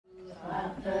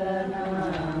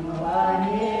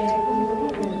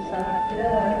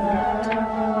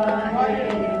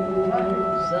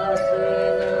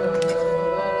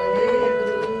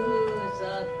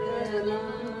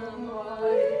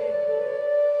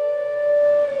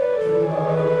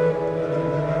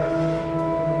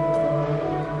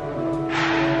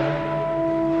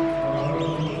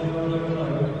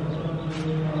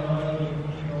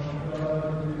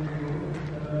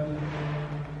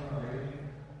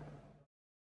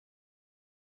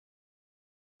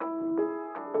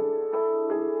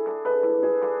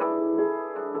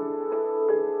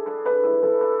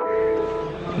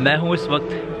मैं हूँ इस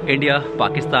वक्त इंडिया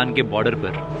पाकिस्तान के बॉर्डर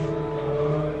पर,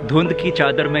 धुंध की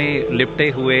चादर में लिपटे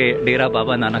हुए डेरा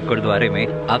बाबा नानक गुरुद्वारे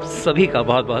में आप सभी का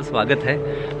बहुत बहुत स्वागत है।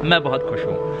 मैं बहुत खुश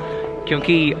हूँ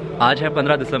क्योंकि आज है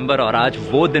 15 दिसंबर और आज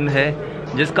वो दिन है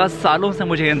जिसका सालों से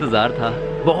मुझे इंतज़ार था।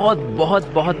 बहुत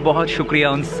बहुत बहुत बहुत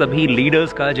शुक्रिया उन सभी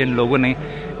लीडर्स का जिन लोगों ने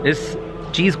इस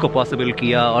चीज़ को पॉसिबल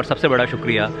किया, और सबसे बड़ा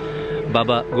शुक्रिया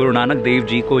बाबा गुरु नानक देव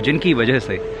जी को, जिनकी वजह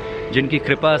से, जिनकी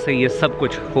कृपा से ये सब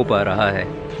कुछ हो पा रहा है।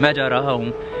 मैं जा रहा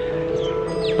हूँ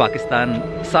पाकिस्तान।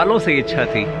 सालों से इच्छा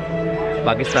थी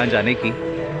पाकिस्तान जाने की,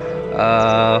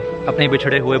 अपने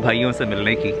बिछड़े हुए भाइयों से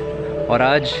मिलने की, और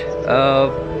आज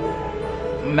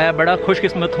मैं बड़ा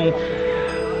खुशकिस्मत हूँ।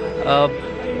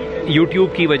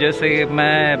 YouTube की वजह से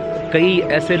मैं कई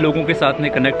ऐसे लोगों के साथ में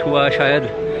कनेक्ट हुआ, शायद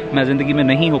मैं ज़िंदगी में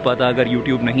नहीं हो पाता अगर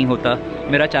YouTube नहीं होता,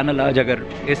 मेरा चैनल आज अगर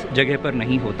इस जगह पर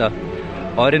नहीं होता।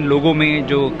 और इन लोगों में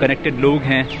जो कनेक्टेड लोग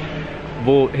हैं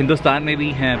वो हिंदुस्तान में भी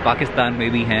हैं, पाकिस्तान में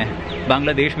भी हैं,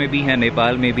 बांग्लादेश में भी हैं,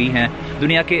 नेपाल में भी हैं,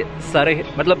 दुनिया के सारे,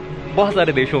 मतलब बहुत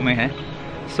सारे देशों में हैं।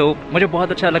 सो मुझे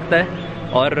बहुत अच्छा लगता है।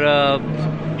 और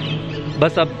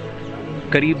बस अब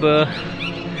करीब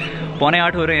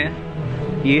 7:45 हो रहे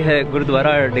हैं। ये है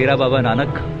गुरुद्वारा डेरा बाबा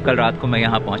नानक। कल रात को मैं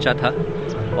यहाँ पहुँचा था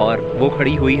और वो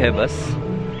खड़ी हुई है बस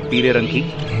पीले रंग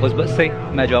की। उस बस से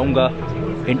मैं जाऊँगा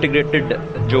इंटीग्रेटेड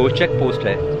जो चेक पोस्ट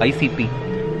है, ICP,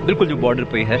 बिल्कुल जो बॉर्डर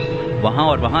पे है वहाँ,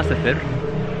 और वहाँ से फिर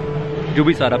जो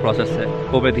भी सारा प्रोसेस है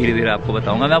वो मैं धीरे धीरे आपको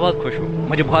बताऊँगा। मैं बहुत खुश हूँ,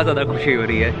 मुझे बहुत ज़्यादा खुशी हो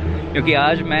रही है क्योंकि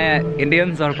आज मैं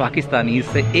इंडियंस और पाकिस्तानीज़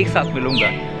से एक साथ मिलूँगा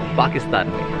पाकिस्तान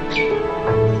में।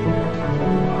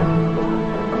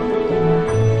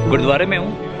 गुरुद्वारे में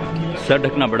हूँ, सर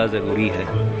ढकना बड़ा ज़रूरी है।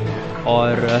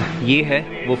 और ये है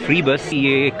वो फ्री बस,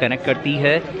 ये कनेक्ट करती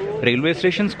है रेलवे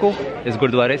स्टेशंस को इस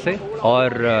गुरुद्वारे से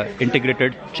और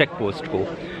इंटीग्रेटेड चेक पोस्ट को,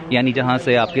 यानी जहाँ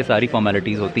से आपकी सारी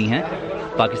फॉर्मेलिटीज़ होती हैं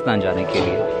पाकिस्तान जाने के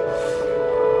लिए।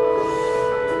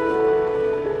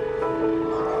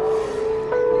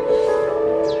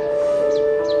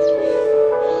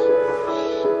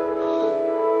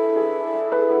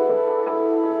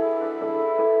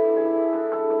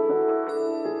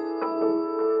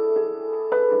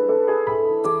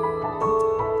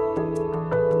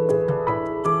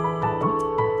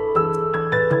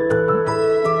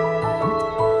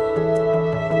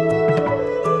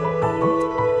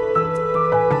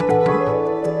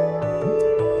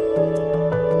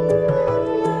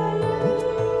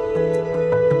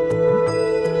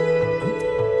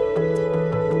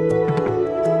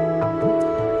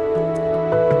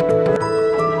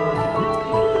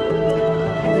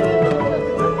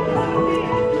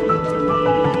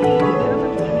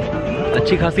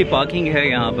 अच्छी खासी पार्किंग है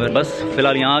यहाँ पर, बस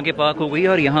फ़िलहाल यहाँ आके पार्क हो गई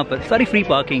और यहाँ पर सारी फ्री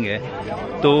पार्किंग है।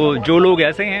 तो जो लोग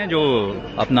ऐसे हैं जो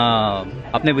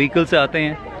अपने व्हीकल से आते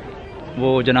हैं,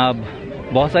 वो जनाब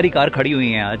बहुत सारी कार खड़ी हुई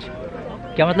हैं आज।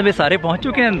 क्या मतलब ये सारे पहुँच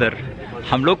चुके हैं अंदर?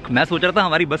 हम लोग, मैं सोच रहा था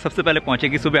हमारी बस सबसे पहले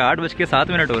पहुँचेगी। सुबह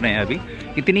 8:07 हो रहे हैं अभी,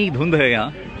 इतनी धुंध है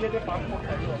यहाँ।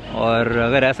 और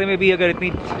अगर ऐसे में भी अगर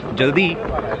इतनी जल्दी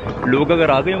लोग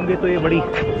अगर आ गए होंगे तो ये बड़ी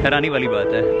हैरानी वाली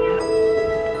बात है।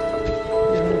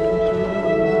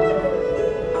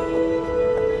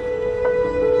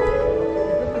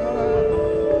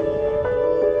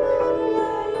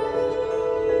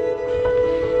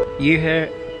 ये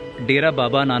है डेरा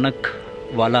बाबा नानक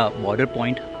वाला बॉर्डर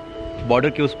पॉइंट। बॉर्डर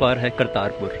के उस पार है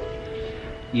करतारपुर।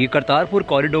 ये करतारपुर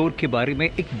कॉरिडोर के बारे में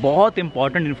एक बहुत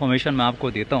इम्पॉर्टेंट इन्फॉर्मेशन मैं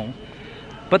आपको देता हूँ।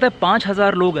 पता है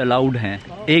 5000 लोग अलाउड हैं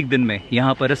एक दिन में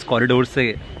यहाँ पर इस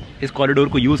कॉरिडोर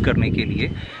को यूज़ करने के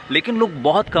लिए, लेकिन लोग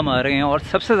बहुत कम आ रहे हैं। और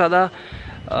सबसे ज़्यादा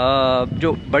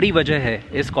जो बड़ी वजह है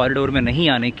इस कॉरिडोर में नहीं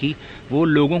आने की, वो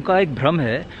लोगों का एक भ्रम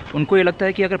है। उनको ये लगता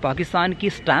है कि अगर पाकिस्तान की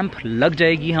स्टैंप लग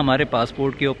जाएगी हमारे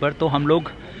पासपोर्ट के ऊपर तो हम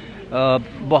लोग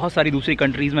बहुत सारी दूसरी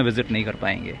कंट्रीज़ में विज़िट नहीं कर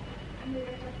पाएंगे।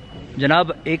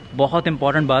 जनाब, एक बहुत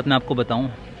इम्पॉर्टेंट बात मैं आपको बताऊं,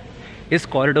 इस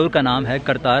कॉरिडोर का नाम है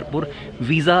करतारपुर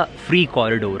वीज़ा फ्री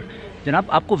कॉरिडोर। जनाब,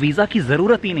 आपको वीज़ा की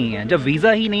ज़रूरत ही नहीं है। जब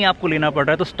वीज़ा ही नहीं आपको लेना पड़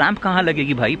रहा है तो स्टैंप कहाँ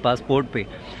लगेगी भाई पासपोर्ट पे?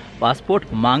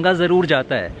 पासपोर्ट मांगा ज़रूर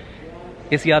जाता है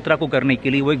इस यात्रा को करने के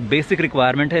लिए, वो एक बेसिक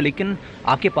रिक्वायरमेंट है, लेकिन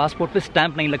आपके पासपोर्ट पे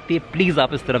स्टैंप नहीं लगती है। प्लीज़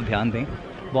आप इस तरफ ध्यान दें।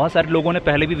 बहुत सारे लोगों ने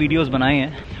पहले भी वीडियोस बनाए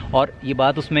हैं और ये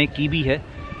बात उसमें की भी है,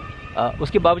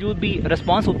 उसके बावजूद भी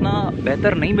रिस्पांस उतना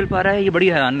बेहतर नहीं मिल पा रहा है। ये बड़ी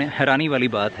हैरानी वाली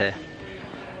बात है।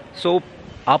 सो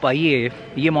आप आइए,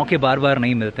 ये मौके बार बार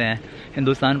नहीं मिलते हैं।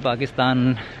 हिंदुस्तान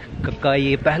पाकिस्तान का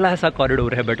ये पहला ऐसा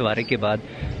कॉरिडोर है बंटवारे के बाद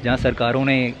जहाँ सरकारों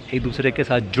ने एक दूसरे के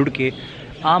साथ जुड़ के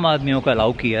आम आदमियों को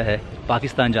अलाउ किया है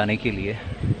पाकिस्तान जाने के लिए।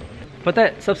 पता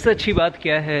है सबसे अच्छी बात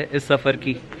क्या है इस सफ़र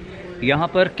की? यहाँ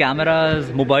पर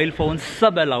कैमराज, मोबाइल फ़ोन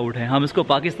सब अलाउड हैं। हम इसको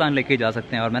पाकिस्तान लेके जा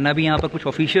सकते हैं। और मैंने अभी यहाँ पर कुछ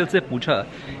ऑफिशियल से पूछा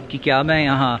कि क्या मैं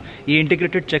यहाँ, ये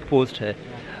इंटीग्रेटेड चेक पोस्ट है,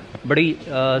 बड़ी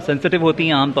सेंसिटिव होती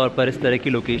हैं आमतौर पर इस तरह की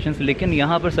लोकेशंस, लेकिन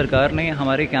यहाँ पर सरकार ने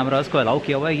हमारे कैमरास को अलाउ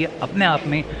किया हुआ है। ये अपने आप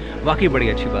में वाकई बड़ी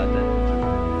अच्छी बात है।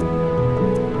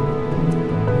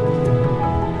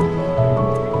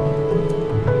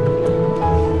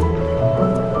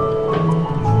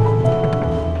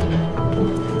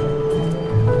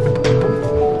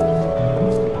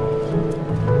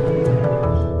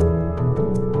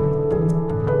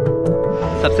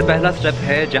 सबसे पहला स्टेप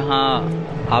है जहां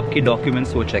आपके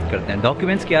डॉक्यूमेंट्स वो चेक करते हैं।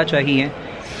 डॉक्यूमेंट्स क्या चाहिए?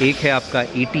 एक है आपका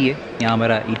ETA, यहाँ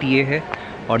हमारा ETA है,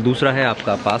 और दूसरा है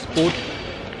आपका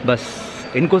पासपोर्ट। बस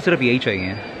इनको सिर्फ यही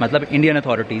चाहिए, मतलब इंडियन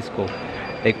अथॉरिटीज़ को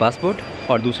एक पासपोर्ट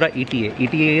और दूसरा ETA।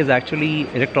 ETA is actually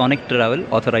electronic travel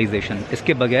authorisation.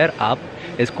 इसके बगैर आप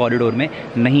इस कॉरिडोर में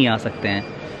नहीं आ सकते हैं।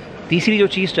 तीसरी जो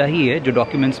चीज़ चाहिए जो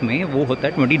डॉक्यूमेंट्स में, वो होता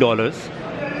है $20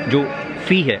 जो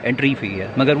फ़ी है, एंट्री फ़ी है,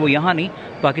 मगर वो यहाँ नहीं,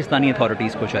 पाकिस्तानी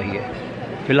अथॉरिटीज़ को चाहिए।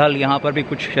 फ़िलहाल यहाँ पर भी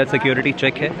कुछ शायद सिक्योरिटी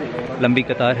चेक है, लंबी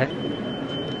कतार है।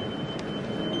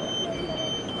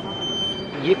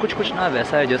 ये कुछ ना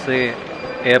वैसा है जैसे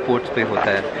एयरपोर्ट्स पे होता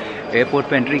है। एयरपोर्ट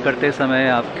पे एंट्री करते समय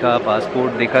आपका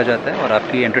पासपोर्ट देखा जाता है और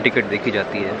आपकी एंट्री टिकट देखी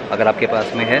जाती है। अगर आपके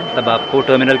पास में है तब आपको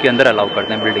टर्मिनल के अंदर अलाउ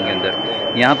करते हैं, बिल्डिंग के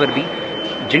अंदर। यहाँ पर भी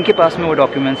जिनके पास में वो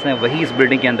डॉक्यूमेंट्स हैं वही इस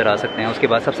बिल्डिंग के अंदर आ सकते हैं। उसके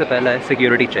बाद सबसे पहला है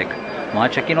सिक्योरिटी चेक। वहाँ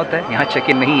चेक इन होता है, यहाँ चेक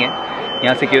इन नहीं है,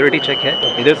 यहाँ सिक्योरिटी चेक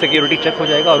है। इधर सिक्योरिटी चेक हो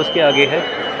जाएगा और उसके आगे है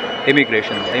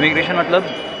इमिग्रेशन। इमिग्रेशन मतलब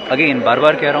अगेन बार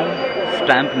बार कह रहा हूँ,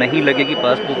 स्टैंप नहीं लगेगी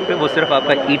पासपोर्ट पे, वो सिर्फ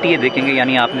आपका ETA देखेंगे,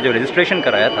 यानी आपने जो रजिस्ट्रेशन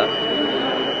कराया था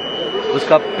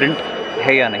उसका प्रिंट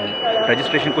है या नहीं।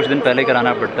 रजिस्ट्रेशन कुछ दिन पहले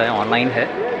कराना पड़ता है, ऑनलाइन है,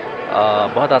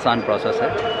 बहुत आसान प्रोसेस है।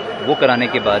 वो कराने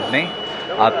के बाद में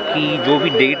आपकी जो भी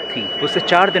डेट थी उससे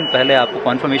 4 दिन पहले आपको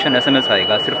कॉन्फर्मेशन SMS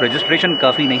आएगा। सिर्फ रजिस्ट्रेशन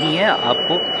काफ़ी नहीं है,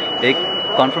 आपको एक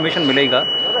कॉन्फर्मेशन मिलेगा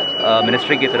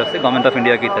मिनिस्ट्री की तरफ से, गवर्नमेंट ऑफ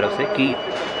इंडिया की तरफ से, कि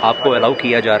आपको अलाउ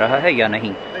किया जा रहा है या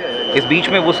नहीं। इस बीच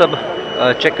में वो सब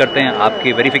चेक करते हैं,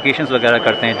 आपके वेरिफिकेशंस वगैरह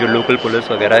करते हैं, जो लोकल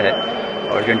पुलिस वगैरह है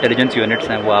और जो इंटेलिजेंस यूनिट्स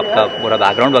हैं वो आपका पूरा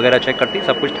बैकग्राउंड वगैरह चेक करती है।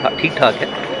 सब कुछ ठीक ठाक है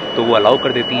तो वो अलाउ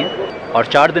कर देती हैं। और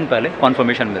 4 दिन पहले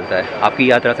कॉन्फर्मेशन मिलता है आपकी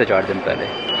यात्रा से 4 दिन पहले।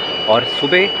 और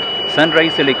सुबह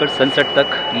सनराइज़ से लेकर सनसेट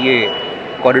तक ये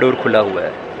कॉरिडोर खुला हुआ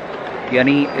है।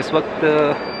 यानी इस वक्त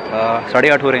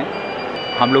 8:30 हो रहे हैं।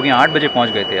 हम लोग यहाँ 8 बजे पहुँच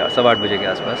गए थे, 8:15 बजे के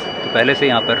आसपास। तो पहले से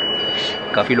यहाँ पर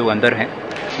काफ़ी लोग अंदर हैं।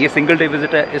 ये सिंगल डे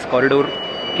विज़िट है। इस कॉरिडोर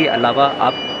के अलावा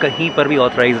आप कहीं पर भी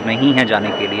ऑथराइज नहीं हैं जाने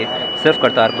के लिए, सिर्फ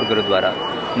करतारपुर गुरुद्वारा,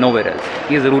 नोवेयर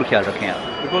एल्स। ये ज़रूर ख्याल रखें आप।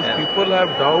 Because people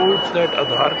have doubts that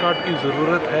Aadhaar card की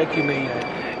ज़रूरत है कि नहीं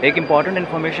है। एक इम्पॉर्टेंट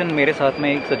इन्फॉर्मेशन मेरे साथ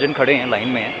में एक सज्जन खड़े हैं, लाइन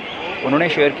में हैं, उन्होंने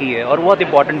शेयर की है और बहुत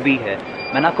इंपॉर्टेंट भी है।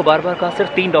 मैंने आपको बार बार कहा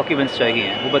सिर्फ 3 डॉक्यूमेंट्स चाहिए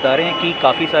हैं। वो बता रहे हैं कि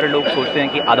काफ़ी सारे लोग सोचते हैं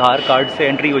कि आधार कार्ड से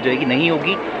एंट्री हो जाएगी, नहीं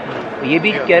होगी। ये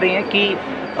भी कह रहे हैं कि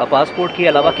पासपोर्ट के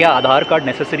अलावा क्या आधार कार्ड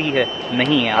नेसेसरी है?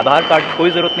 नहीं है, आधार कार्ड की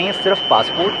कोई ज़रूरत नहीं है, सिर्फ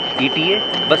पासपोर्ट, ETA,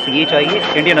 बस ये चाहिए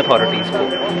इंडियन अथॉरिटीज़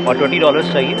को, और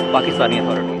 $20 चाहिए पाकिस्तानी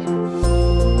अथॉरिटीज़।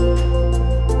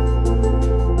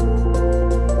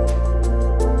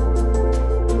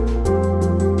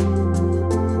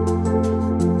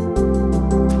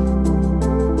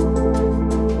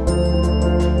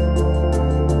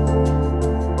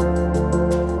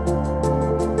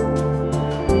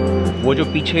 वो जो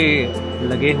पीछे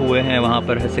लगे हुए हैं वहाँ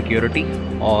पर है सिक्योरिटी,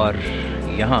 और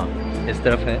यहाँ इस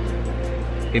तरफ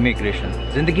है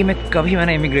इमिग्रेशन। ज़िंदगी में कभी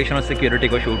मैंने इमिग्रेशन और सिक्योरिटी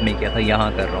को शूट नहीं किया था,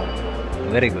 यहाँ कर रहा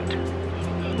हूँ। Very good.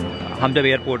 हम जब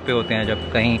एयरपोर्ट पे होते हैं,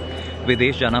 जब कहीं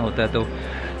विदेश जाना होता है, तो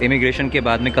इमिग्रेशन के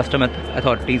बाद में कस्टम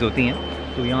अथॉरिटीज़ होती हैं,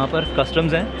 तो यहाँ पर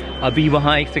कस्टम्स हैं। अभी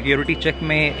वहाँ एक सिक्योरिटी चेक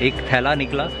में एक थैला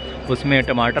निकला, उसमें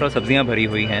टमाटर और सब्ज़ियाँ भरी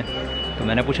हुई हैं। तो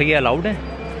मैंने पूछा ये अलाउड है?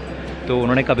 तो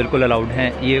उन्होंने कहा बिल्कुल अलाउड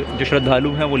हैं। ये जो श्रद्धालु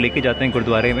हैं वो लेके जाते हैं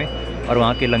गुरुद्वारे में, और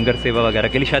वहाँ के लंगर सेवा वगैरह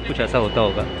के लिए शायद कुछ ऐसा होता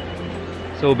होगा।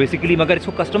 सो बेसिकली मगर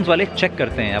इसको कस्टम्स वाले चेक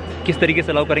करते हैं आप किस तरीके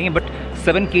से अलाउ करेंगे, बट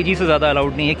 7 kg से ज़्यादा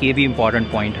अलाउड नहीं है, कि ये भी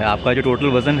इंपॉर्टेंट पॉइंट है। आपका जो टोटल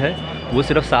वज़न है वो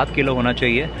सिर्फ 7 किलो होना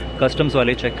चाहिए। कस्टम्स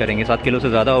वाले चेक करेंगे, 7 किलो से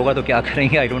ज़्यादा होगा तो क्या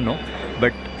करेंगे I don't know,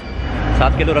 but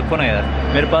 7 kilo रखो ना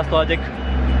यार। मेरे पास तो आज एक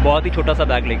बहुत ही छोटा सा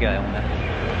बैग लेके आया हूँ मैं।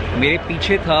 मेरे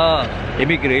पीछे था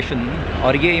इमिग्रेशन,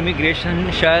 और ये इमिग्रेशन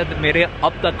शायद मेरे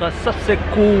अब तक का सबसे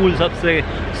कूल, सबसे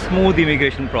स्मूथ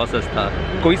इमिग्रेशन प्रोसेस था।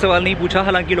 कोई सवाल नहीं पूछा,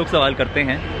 हालांकि लोग सवाल करते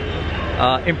हैं।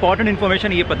 इम्पॉर्टेंट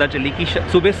इन्फॉर्मेशन ये पता चली कि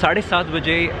सुबह 7:30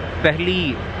 बजे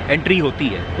पहली एंट्री होती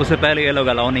है, उससे पहले ये लोग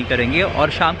अलाउ नहीं करेंगे, और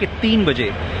शाम के 3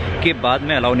 बजे के बाद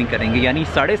में अलाउ नहीं करेंगे। यानी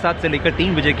 7:30 से लेकर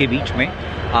 3 बजे के बीच में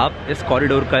आप इस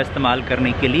कॉरिडोर का इस्तेमाल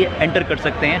करने के लिए एंटर कर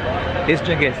सकते हैं इस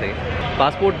जगह से।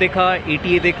 पासपोर्ट देखा,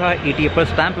 ETA देखा, ETA पर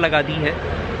स्टैंप लगा दी है,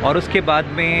 और उसके बाद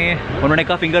में उन्होंने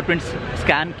कहा फिंगरप्रिंट्स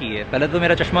स्कैन किए। पहले तो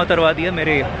मेरा चश्मा उतरवा दिया,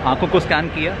 मेरे आँखों को स्कैन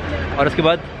किया और उसके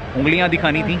बाद उंगलियां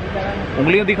दिखानी थी।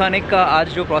 उंगलियां दिखाने का आज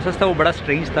जो प्रोसेस था वो बड़ा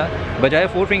स्ट्रेंज था। बजाय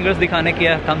 4 फिंगर्स दिखाने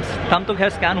के, थंब तो खैर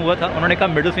स्कैन हुआ था, उन्होंने कहा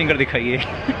मिडिल फिंगर दिखाइए।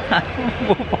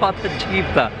 वो बहुत अजीब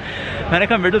था। मैंने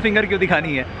कहा मिडिल फिंगर क्यों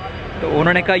दिखानी है? तो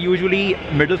उन्होंने कहा यूजुअली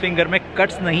मिडिल फिंगर में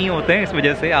कट्स नहीं होते हैं, इस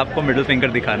वजह से आपको मिडिल फिंगर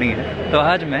दिखानी है। तो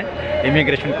आज मैं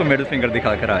इमिग्रेशन को मिडिल फिंगर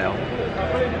दिखा कर आया हूँ।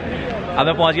 अब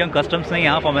मैं पहुँच गया हूँ कस्टम्स में,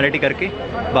 यहाँ फॉर्मेलिटी करके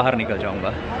बाहर निकल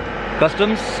जाऊँगा।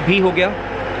 कस्टम्स भी हो गया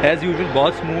एज़ यूजुअल,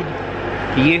 बहुत स्मूथ।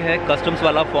 ये है कस्टम्स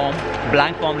वाला फॉर्म,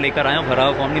 ब्लैंक फॉर्म लेकर आया हूँ, भरा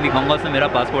हुआ फॉर्म नहीं दिखाऊंगा, उसमें मेरा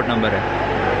पासपोर्ट नंबर है,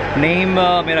 नेम,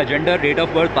 मेरा gender, date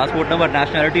of birth, passport number,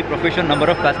 nationality, profession, number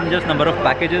of passengers, number of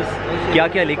packages, क्या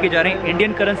क्या लेके जा रहे हैं।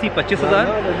 इंडियन करेंसी 25,000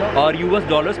 और US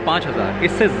डॉलर्स 5,000,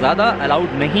 इससे ज़्यादा अलाउड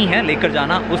नहीं है लेकर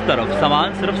जाना उस तरफ।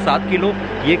 सामान सिर्फ 7 किलो,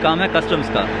 ये काम है कस्टम्स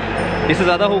का। इससे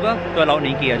ज़्यादा होगा तो अलाउ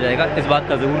नहीं किया जाएगा, इस बात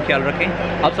का ज़रूर ख्याल रखें।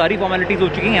 अब सारी फॉर्मेलिटीज़ हो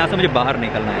चुकी हैं, यहाँ से मुझे बाहर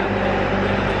निकलना है।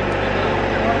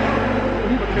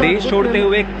 देश छोड़ते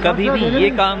हुए कभी भी ये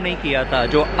काम नहीं किया था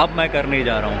जो अब मैं करने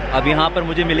जा रहा हूँ। अब यहाँ पर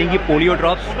मुझे मिलेंगी पोलियो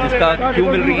ड्रॉप्स, जिसका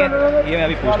क्यों मिल रही है ये मैं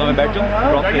अभी पूछता हूँ। मैं बैठ जाऊँ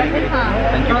ड्रॉप लेने के लिए।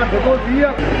 Thank you.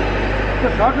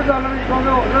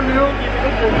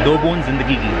 2 बूंद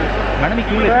जिंदगी की। मैडम ये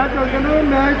क्यों लेते हैं?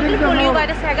 पोलियो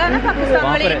वायरस हैगा ना, पाकिस्तान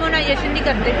वाले इम्यूनाइजेशन नहीं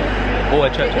करते। ओ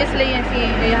अच्छा, इसलिए ऐसे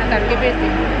यहाँ करके भेजते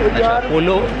हैं। अच्छा,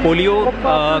 पोलियो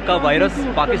का वायरस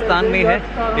पाकिस्तान में है,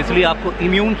 इसलिए आपको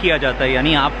इम्यून किया जाता है,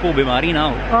 यानी आपको बीमारी ना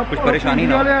हो, कुछ परेशानी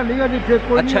ना हो।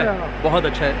 अच्छा है, बहुत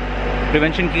अच्छा है।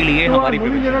 प्रिवेंशन के लिए हमारी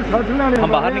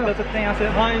हम बाहर निकल सकते हैं यहाँ से।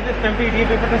 हाँ,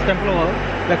 स्टैंपल होगा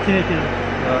वैक्सीनेशन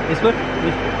इस पर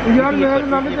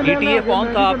ETA फॉर्म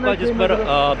था आपका, जिस पर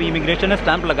अभी इमिग्रेशन ने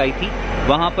स्टैंप लगाई थी।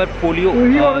 वहाँ पर पोलियो,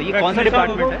 ये कौन सा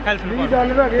डिपार्टमेंट है?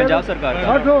 पंजाब सरकार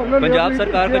का। पंजाब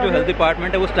सरकार का जो हेल्थ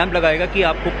डिपार्टमेंट है वो स्टैंप लगाएगा कि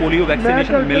आपको पोलियो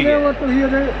वैक्सीनेशन मिल गया।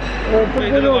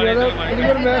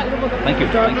 Thank you.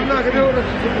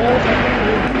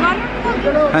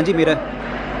 हाँ जी, मेरा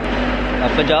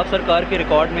पंजाब सरकार के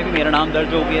रिकॉर्ड में भी मेरा नाम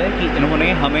दर्ज हो गया है कि इन्होंने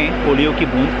हमें पोलियो की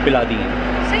बूंद पिला दी है।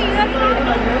 I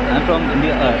am from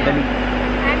India, Delhi.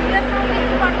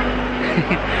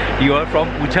 You are from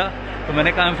पूछा तो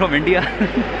मैंने कहा आई एम फ्रॉम इंडिया।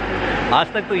 आज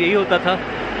तक तो यही होता था,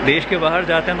 देश के बाहर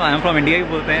जाते हैं तो आई एम फ्रॉम इंडिया ही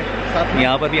बोलते हैं,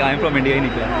 यहाँ पर भी आई एम फ्रॉम इंडिया ही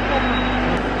निकला।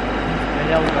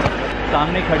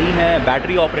 सामने खड़ी हैं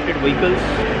battery operated vehicles.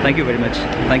 Thank you very much,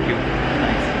 thank you.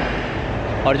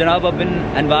 और जनाब अब इन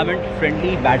एनवायरनमेंट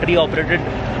फ्रेंडली बैटरी ऑपरेटेड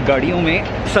गाड़ियों में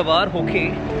सवार होके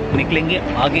निकलेंगे,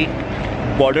 आगे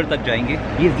बॉर्डर तक जाएंगे।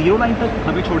 ये 0 लाइन तक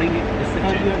हमें छोड़ेंगे। इससे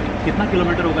कितना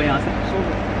किलोमीटर होगा यहाँ से?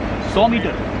 100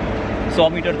 मीटर। 100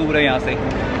 मीटर दूर है यहाँ से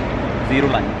 0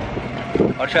 लाइन।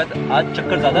 और शायद आज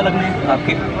चक्कर ज़्यादा लगने हैं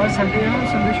आपके। संडे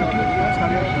छुट्टी है।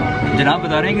 जनाब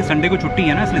बता रहे हैं कि संडे को छुट्टी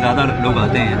है ना, इसलिए ज़्यादा लोग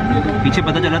आते हैं। पीछे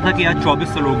पता चला था कि आज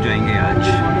 2400 लोग जाएंगे आज,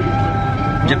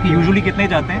 जबकि यूजुअली कितने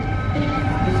जाते हैं?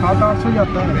 700-800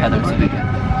 जाता है। 700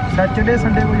 सैटरडे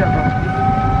संडे को जाता है।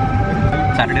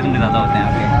 सैटरडे संडे ज़्यादा होते हैं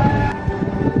आपके।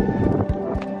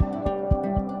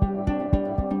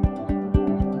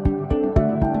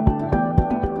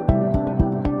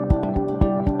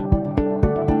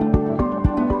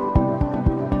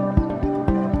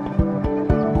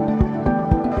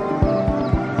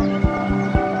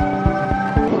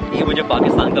 ये मुझे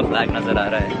पाकिस्तान का फ्लैग नज़र आ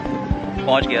रहा है।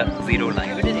 पहुंच गया 0 लाइन।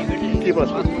 जी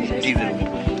ज़रूर।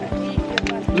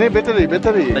 नहीं,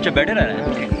 बेहतर ही। अच्छा, बेटर है ना?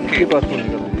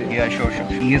 पासपोर्ट या श्योर।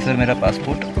 ये सर मेरा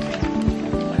पासपोर्ट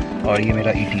और ये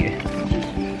मेरा ETA।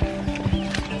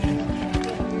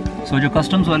 सो जो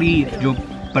कस्टम्स वाली जो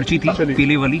पर्ची थी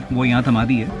पीले वाली वो यहाँ थमा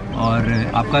दी है, और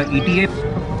आपका ETA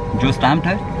जो स्टैम्प्ड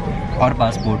है और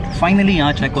पासपोर्ट फाइनली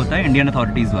यहाँ चेक होता है इंडियन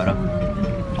अथॉरिटीज़ द्वारा,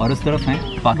 और उस तरफ हैं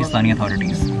पाकिस्तानी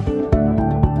अथॉरिटीज़।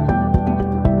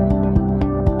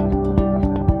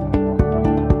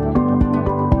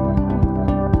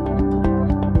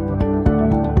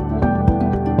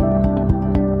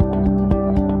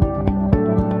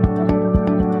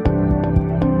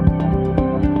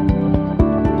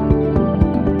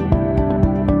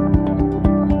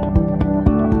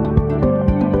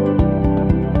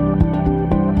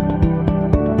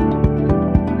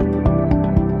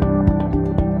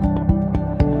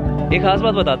 एक खास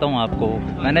बात बताता हूँ आपको।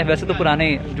 मैंने वैसे तो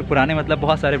पुराने मतलब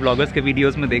बहुत सारे ब्लॉगर्स के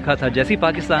वीडियोस में देखा था, जैसे ही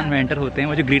पाकिस्तान में एंटर होते हैं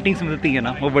वो जो ग्रीटिंग्स मिलती है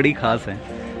ना, वो बड़ी खास है,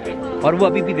 और वो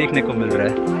अभी भी देखने को मिल रहा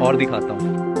है। और दिखाता हूँ,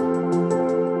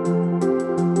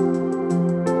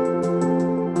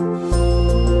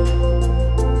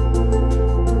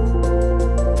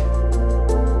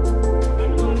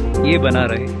 ये बना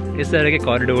रहे, इस तरह के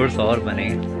कॉरिडोर्स और बने।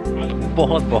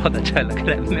 बहुत अच्छा लग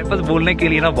रहा है। मेरे पास बोलने के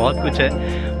लिए ना बहुत कुछ है,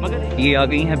 मगर ये आ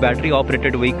गई हैं battery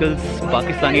operated vehicles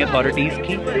Pakistani authorities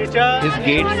की। इस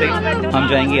गेट से हम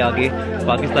जाएंगे आगे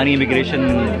पाकिस्तानी इमिग्रेशन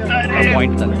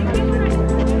पॉइंट तक।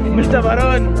 मिस्टर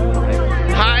वरुण,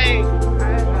 हाय।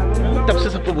 तब से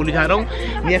सबको बोली जा रहा हूँ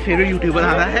मेरा फेवरेट यूट्यूबर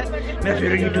आ रहा है, मेरा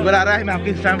फेवरेट यूट्यूबर आ रहा है। मैं आपकी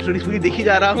इंस्टाग्राम स्टोरीज पूरी देखी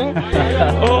जा रहा हूँ।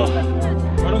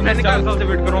 मैंने 4 साल से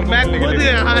वेट कर रहा हूँ। मैं खुद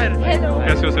यार।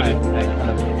 कैसे हो सर?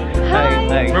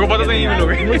 मेरे को पता नहीं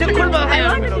मिलोगे। मुझे खुद पता है।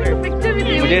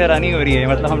 मुझे हैरानी हो रही है,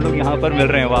 मतलब हम लोग यहाँ पर मिल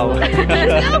रहे हैं। वाह,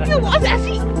 आपकी आवाज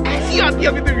ऐसी आती है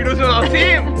अभी तो वीडियो से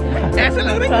सेम ऐसा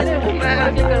लग रहा है।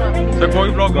 सर कोई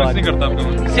ब्लॉग मिस नहीं करता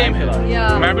आपका। सेम है।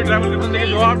 मैं भी ट्रैवल करता हूँ, लेकिन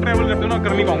जो आप ट्रैवल करते हो ना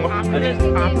कर नहीं पाऊंगा।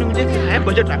 आपने मुझे सिखाया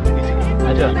बजट ट्रैवल बेसिकली।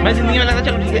 अच्छा, मैं जिंदगी में लगा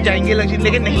चलो ठीक है जाएंगे लग्जरी,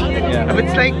 लेकिन नहीं। अब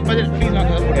it's like budget please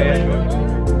not.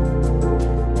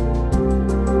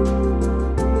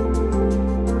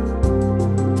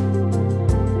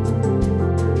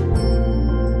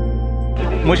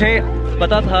 मुझे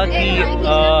पता था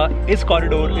कि इस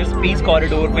कॉरिडोर, इस पीस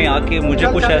कॉरिडोर में आके मुझे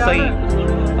कुछ ऐसा ही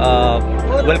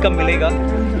वेलकम मिलेगा।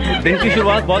 दिन की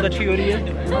शुरुआत बहुत अच्छी हो रही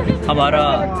है। हमारा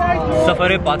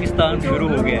सफ़र पाकिस्तान शुरू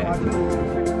हो गया है।